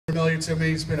familiar to me.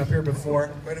 He's been up here before.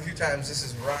 Quite a few times. This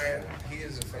is Ryan. He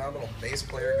is a phenomenal bass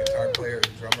player, guitar player,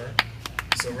 and drummer.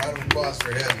 So round of applause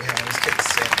for him. Yeah, this kid's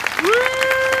sick.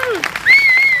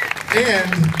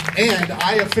 And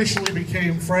I officially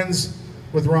became friends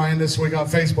with Ryan this week on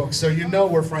Facebook, so you know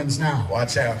we're friends now.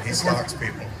 Watch out, he stalks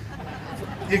people.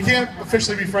 You can't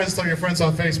officially be friends till you're friends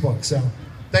on Facebook, so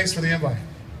thanks for the invite.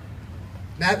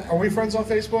 Nat, are we friends on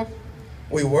Facebook?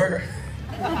 We were.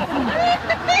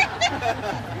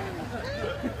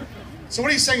 So what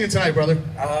are you singing tonight, brother?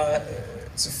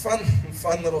 It's a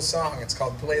fun little song. It's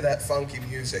called Play That Funky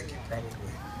Music. You're probably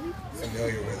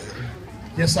familiar with it.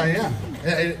 Yes, I am.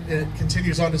 It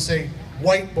continues on to say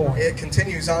white boy. It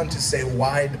continues on to say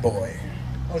wide boy.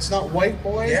 Oh, it's not white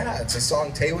boy? Yeah, it's a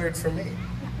song tailored for me.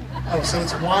 Oh, so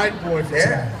it's wide boy for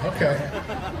tonight. Okay.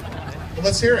 Well,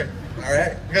 let's hear it. All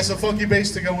right. You got some funky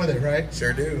bass to go with it, right?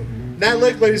 Sure do. Nat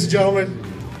Licht, ladies and gentlemen.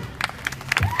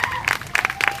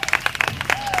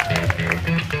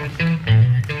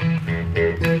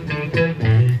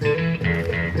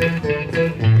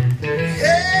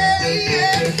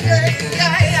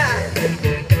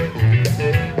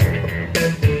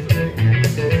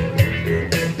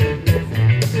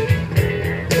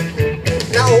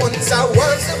 Once I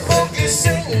was a boogie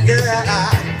singer,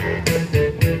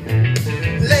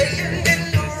 playing in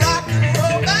the rock and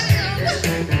roll band.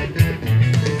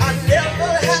 I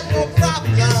never had no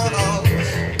problem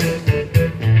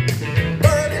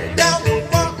burning down the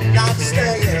one night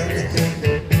stand.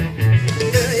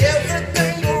 And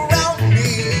everything around me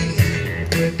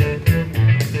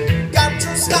got to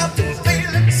stop to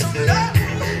feeling so low.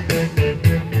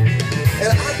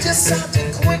 And I decided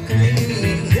quickly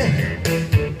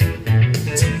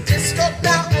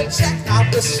check out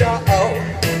the show,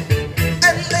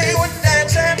 and they were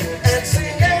dancing and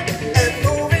singing and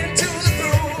moving to the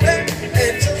groove, and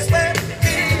just when it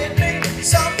hit me,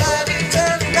 somebody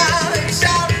turned around and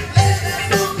shouted, "Play that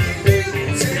funky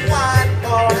music, white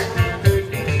boy!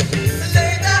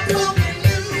 Play that funky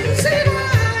music,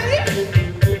 white!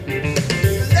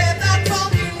 Play that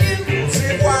funky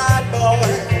music, white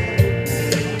boy!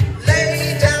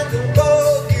 Lay down the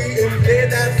boogie and play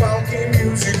that funky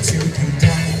music till you die."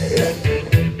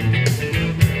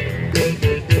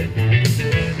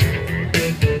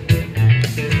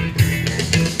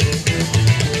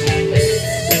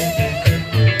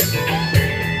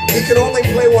 He can only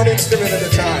play one instrument at a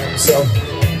time, so.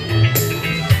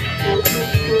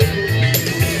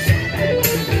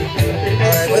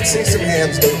 All right, let's see some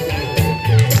hands move.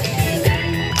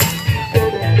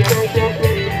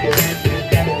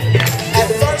 At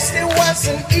first it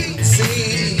wasn't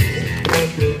easy,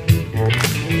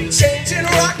 changing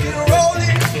rock and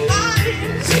rolling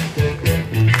lines.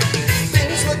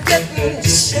 Things were getting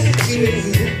shaky.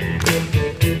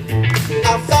 I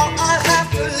thought I'd have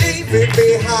to leave it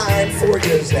behind 4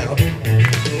 years now,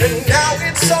 and now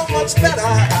it's so much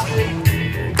better.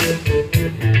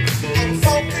 I'm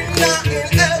funky now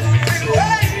in every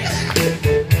way,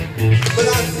 but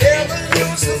I never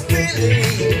lose the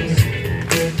feeling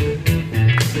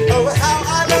of how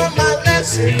I learned my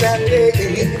lesson that day.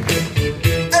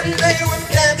 And they were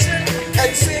dancing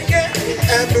and singing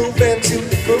and moving to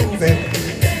the groove, and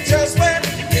just when it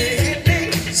hit me,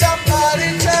 somebody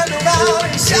turned around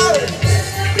and shouted.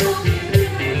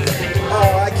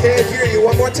 Oh, I can't hear you.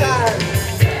 One more time.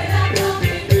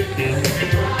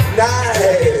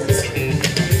 Nice.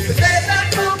 Play that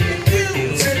funky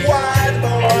music, white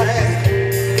boy.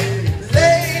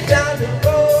 Lay down the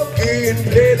boogie and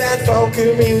play that funky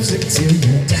music till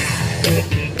you die.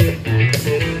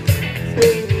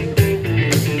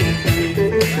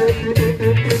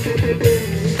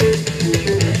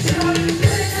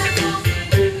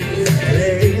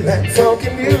 Play that funky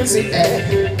music, eh?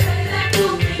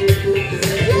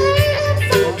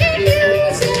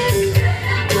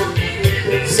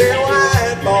 Say,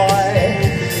 white boy,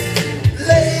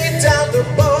 lay down the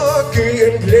boogie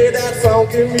and play that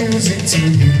funky music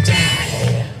till you die.